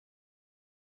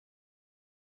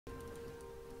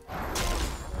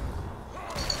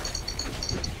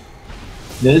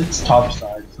It's top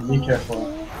side, so be careful.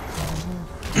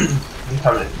 I'm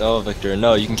coming. No, Victor.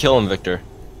 No, you can kill him, Victor.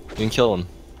 You can kill him.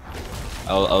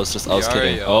 I was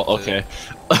kidding. Oh, okay.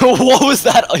 What was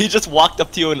that? Oh, he just walked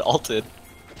up to you and ulted.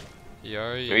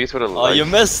 Oh, you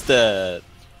missed it.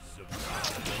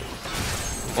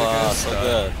 Wow, so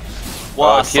good.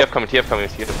 Wow, TF coming.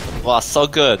 Wow, so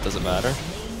good. Does it matter?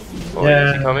 Oh,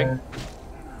 is he coming?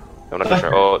 I'm not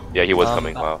sure. Oh, yeah, he was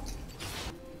coming. Wow.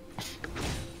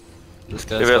 This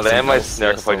guy's If I land my some snare,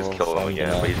 I could probably just level kill him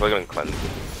again, but he's probably gonna cleanse.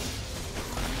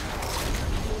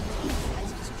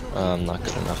 Not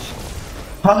good enough.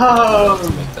 Oh! To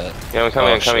make that. Yeah, I'm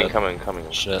coming, Oh,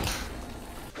 coming. Shit.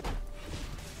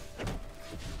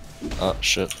 Oh,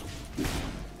 shit.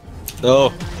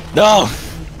 No! No!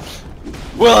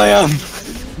 William!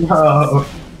 No!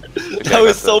 That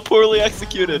was so poorly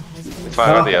executed. It's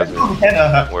fine, I think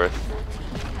that's worth.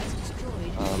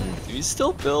 Do you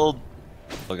still build?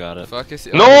 Oh, got it. Fuck is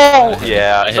No!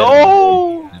 Yeah,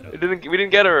 no! We didn't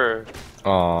get her.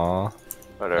 Aww.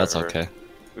 Whatever. That's okay.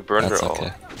 We burned That's her all.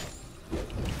 okay.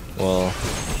 Well,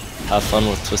 have fun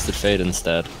with Twisted Fate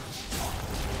instead.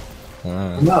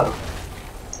 No.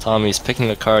 Tommy's picking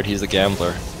a card, he's a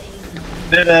gambler.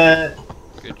 Did it!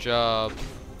 Good job.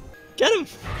 Get him!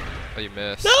 Oh, you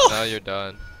missed. No! Now you're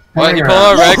done. What? You pull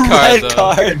out a red card, Red though.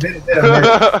 card! Did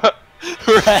it.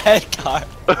 Red card!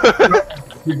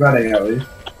 Keep running, at least.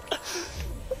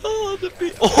 Oh, the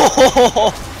beat.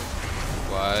 Oh!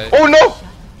 Why? Oh no!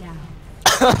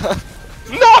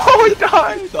 No, I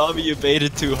died! Tommy, you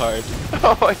baited too hard.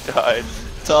 Oh, I died.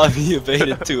 Tommy, you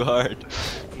baited too hard.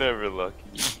 Never lucky.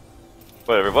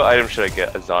 Whatever, what item should I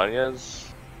get? Azanias?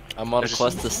 I'm on a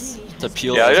quest to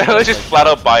peel. Yeah, let's just flat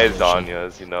out buy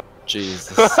Azanias, you know.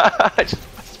 Jesus.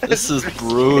 This is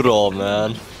brutal,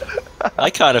 man.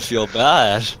 I kind of feel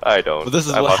bad. I don't. But this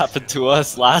is what happened to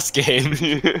us last game.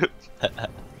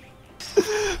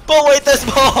 But wait, there's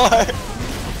more!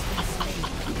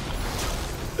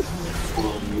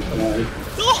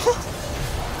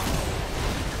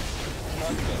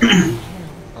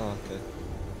 Oh, okay.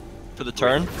 For the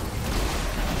turn?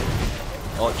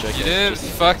 Oh, check You it. didn't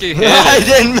fucking hit I it.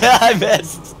 didn't, I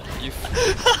missed!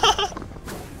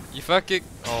 You fucking.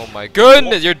 Oh my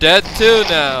goodness, you're dead too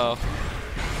now.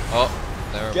 Oh,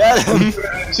 never mind. Get him!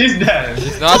 She's dead!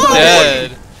 He's not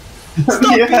dead.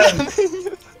 Yes.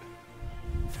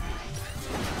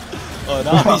 Oh,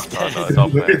 now he's Oh, dead. no, it's all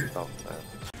planned. It's all planned.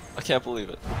 I can't believe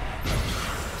it.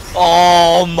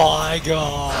 Oh my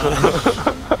god!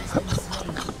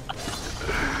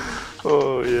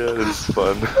 Oh yeah, this is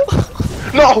fun.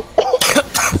 No!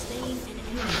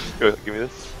 Here, give me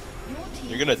this.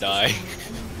 You're gonna die.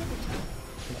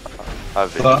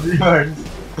 Have it. Oh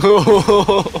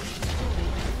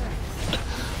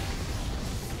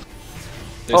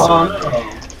no!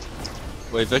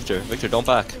 Wait, Victor, don't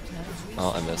back.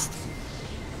 Oh, I missed.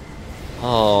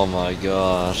 Oh my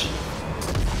god.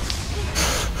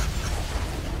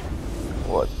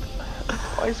 What?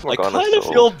 Why is I Morgana kind of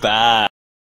so... feel bad.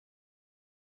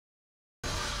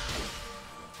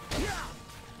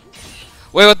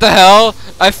 Wait, what the hell?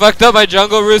 I fucked up my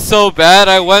jungle route so bad.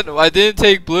 I didn't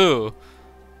take blue.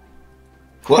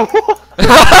 What?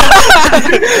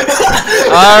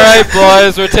 Alright,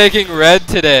 boys, we're taking red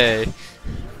today.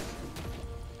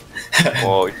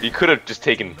 Well, you could have just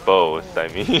taken both, I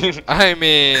mean.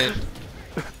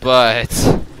 But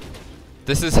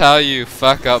this is how you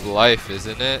fuck up life,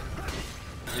 isn't it?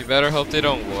 You better hope they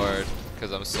don't ward,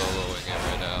 because I'm soloing it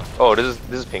right now. Oh, this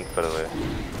is pink, by the way.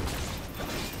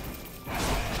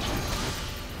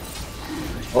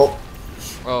 Oh.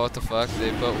 Oh, what the fuck?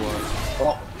 They put ward.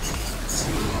 Oh.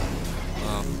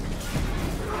 Oh.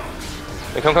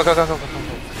 Hey, come. I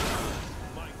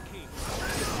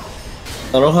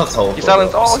don't have total. He's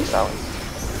silenced. Oh, he's silenced.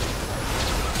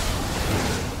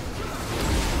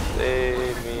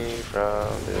 Save me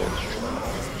from this.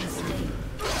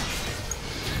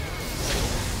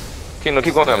 Okay, no,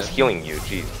 keep going. I'm healing you.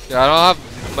 Jeez. Yeah, I don't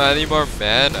have any more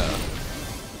mana.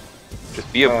 Just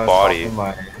be a body.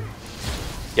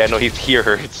 Yeah, no, he's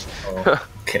here. It's Oh,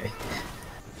 okay.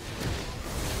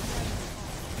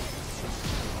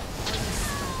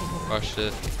 Oh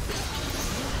shit.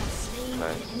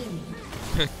 nice.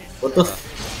 What the f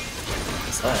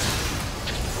is that?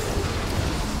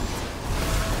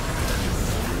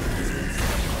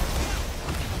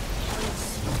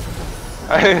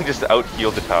 I just out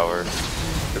healed the tower.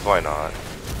 Cause why not?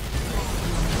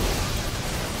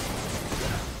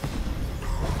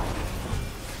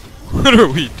 What are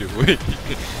we doing?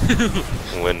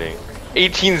 Winning.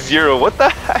 18-0. What the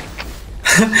heck?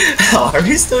 Are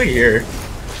we still here?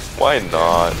 Why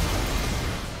not?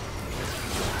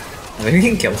 Maybe we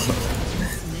can kill him.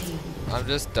 I'm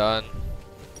just done.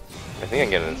 I think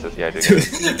I get an assist. Yeah, I do.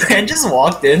 Dude, Brand just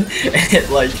walked in and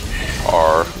like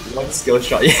R. one skill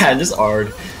shot. Yeah, and just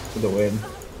R'd for the win.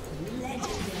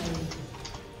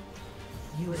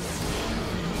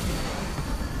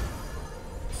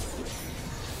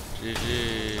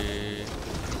 GG.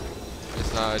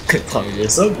 It's not a Tommy, GG. you're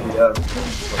so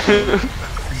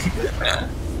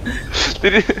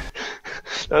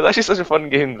That was actually such a fun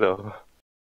game, though.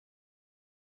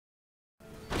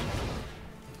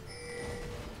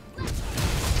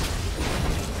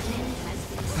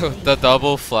 The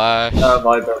double flash.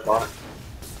 my bad.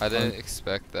 I didn't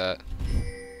expect that.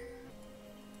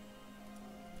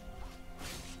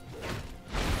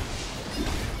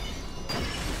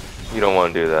 You don't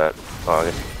want to do that. Oh, I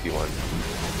guess you want.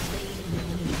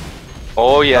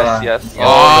 Oh yes, yes.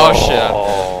 Oh, no. shit.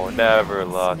 Oh, never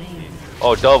lucky.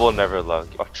 Oh, double never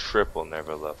lucky. Oh, triple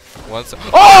never lucky. Once.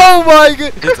 Oh my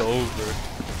god! It's over.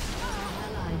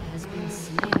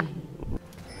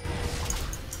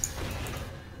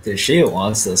 Dude, she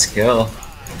wants this kill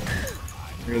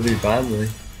really badly.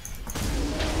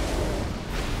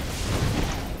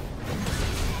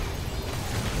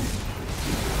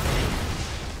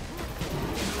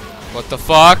 What the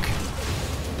fuck?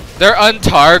 They're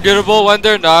untargetable when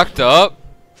they're knocked up?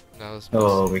 That was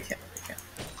Oh, we can't.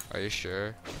 Are you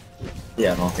sure?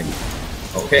 Yeah, I don't think.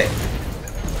 Okay.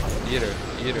 Eat her.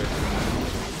 Eat her.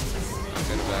 I'm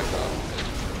gonna back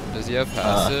off. Does he have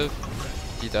passive?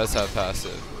 He does have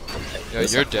passive. Yo,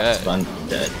 you're dead. I'm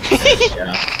dead.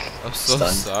 Yeah. I'm so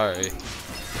Stunned. sorry.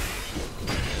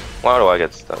 Why do I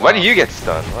get stunned? Why do you get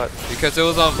stunned? What? Because it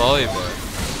was on volleyball.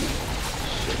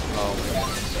 Oh my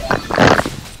goodness.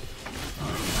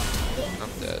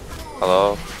 I'm dead.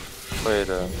 Hello? Wait,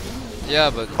 Yeah,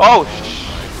 but. Oh!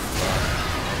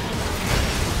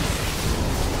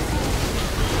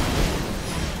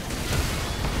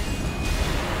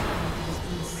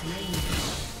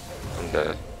 I'm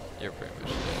dead. You're pretty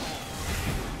much dead.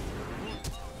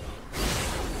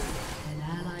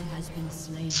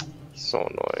 So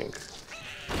annoying.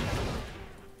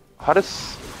 How did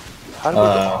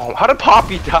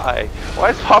Poppy die? Why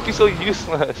is Poppy so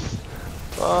useless?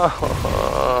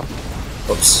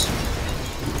 Oops.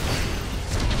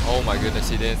 Oh my goodness,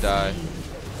 he didn't die.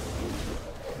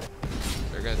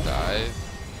 They're gonna die.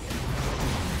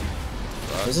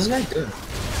 Fuck. What's this guy doing?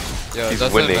 Yo, it He's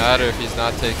doesn't winning. matter if he's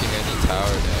not taking any tower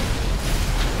damage.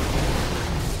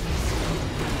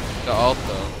 The ult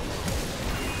though.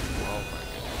 Oh my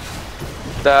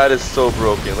god. That is so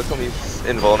broken. Look how many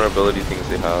invulnerability things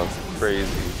they have.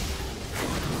 Crazy.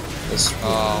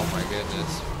 Oh my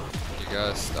goodness. You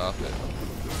gotta stop it.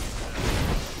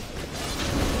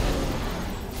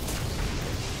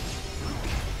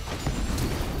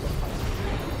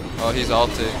 Oh, he's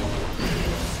ulting.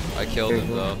 I killed him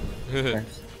though.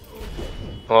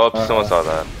 Oh, someone saw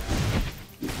that.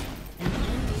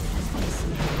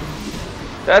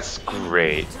 That's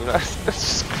great. You know, that's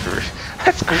just great.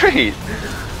 That's great.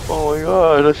 Oh my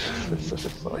god, that's such a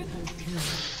fun.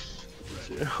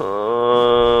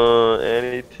 And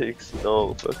it takes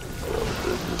no fucking fun.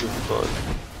 This is fun.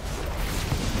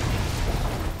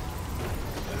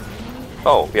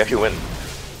 Oh, we actually win.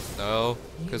 No,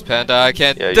 because Panda, I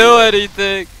can't Yeah, do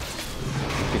anything.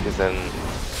 Because then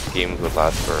games would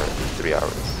last for 3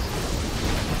 hours.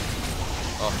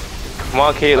 Oh. Come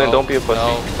on, Caitlyn, No, don't be a pussy.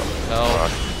 no, no, Come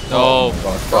on. no.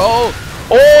 Oh,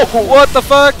 oh, what the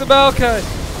fuck, the Maokai?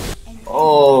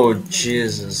 Oh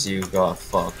Jesus, you got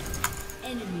fucked.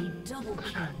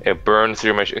 It burns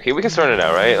through my. Okay, we can start it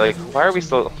out, right? Like, why are we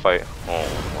still fighting? Oh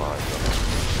my god.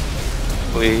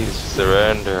 Please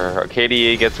surrender. Our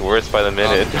KDA gets worse by the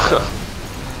minute.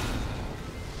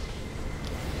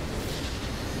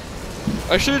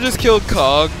 I should have just killed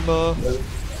Kog'Maw.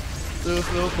 There was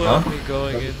no point in me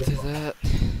going into that.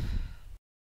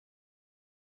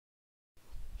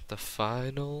 The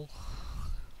final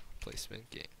placement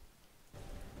game.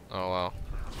 Oh wow.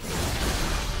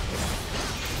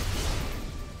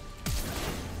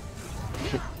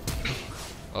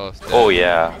 Oh, it's dead. Oh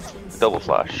yeah, double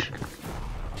flash.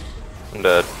 I'm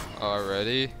dead.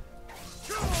 Already?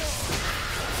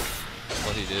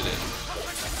 Well, he did it.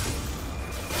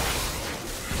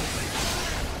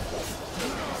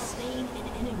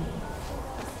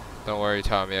 Don't worry,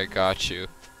 Tommy, I got you.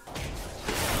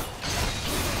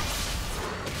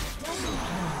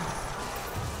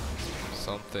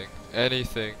 Something.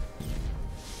 Anything.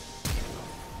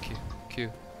 Q.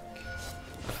 Q.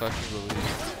 I fucking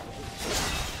believe.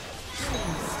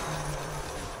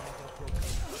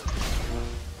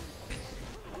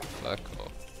 Fuck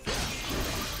off.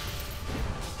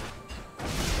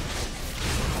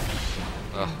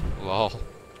 Oh.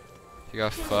 You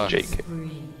got fucked. JK.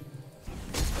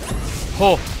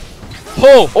 Oh!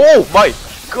 Oh! Oh my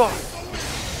god!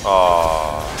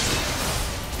 Aww.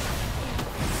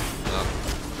 No.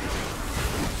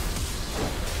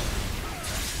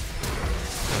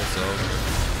 It's over.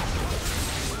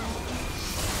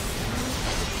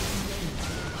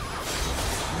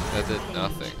 That did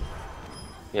nothing.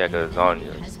 Yeah, cause it's on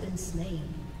you.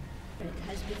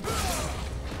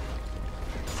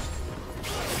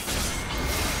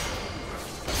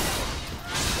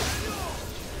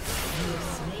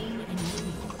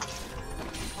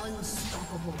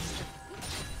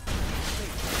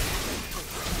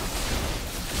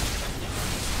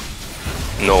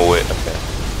 No way.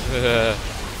 Okay.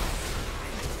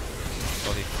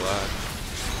 Oh, he flat.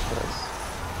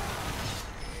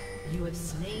 You have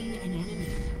slain an enemy.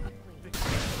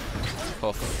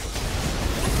 Oh.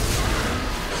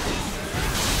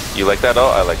 You like that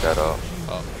all? I like that all.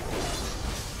 Oh.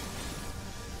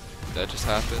 That just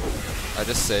happened. I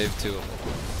just saved 2 of them.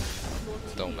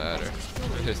 Don't matter.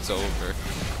 It's over.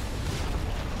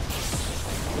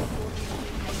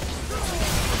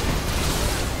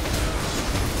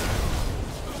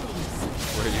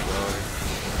 Where are you going?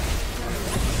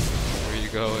 Where are you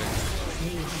going?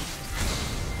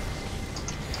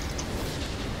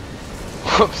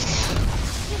 Whoops.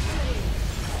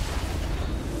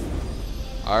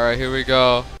 Alright, here we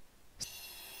go.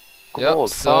 Gold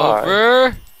Yep,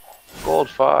 silver 5. Gold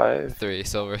 5. 3,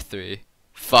 silver 3.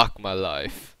 Fuck my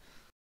life.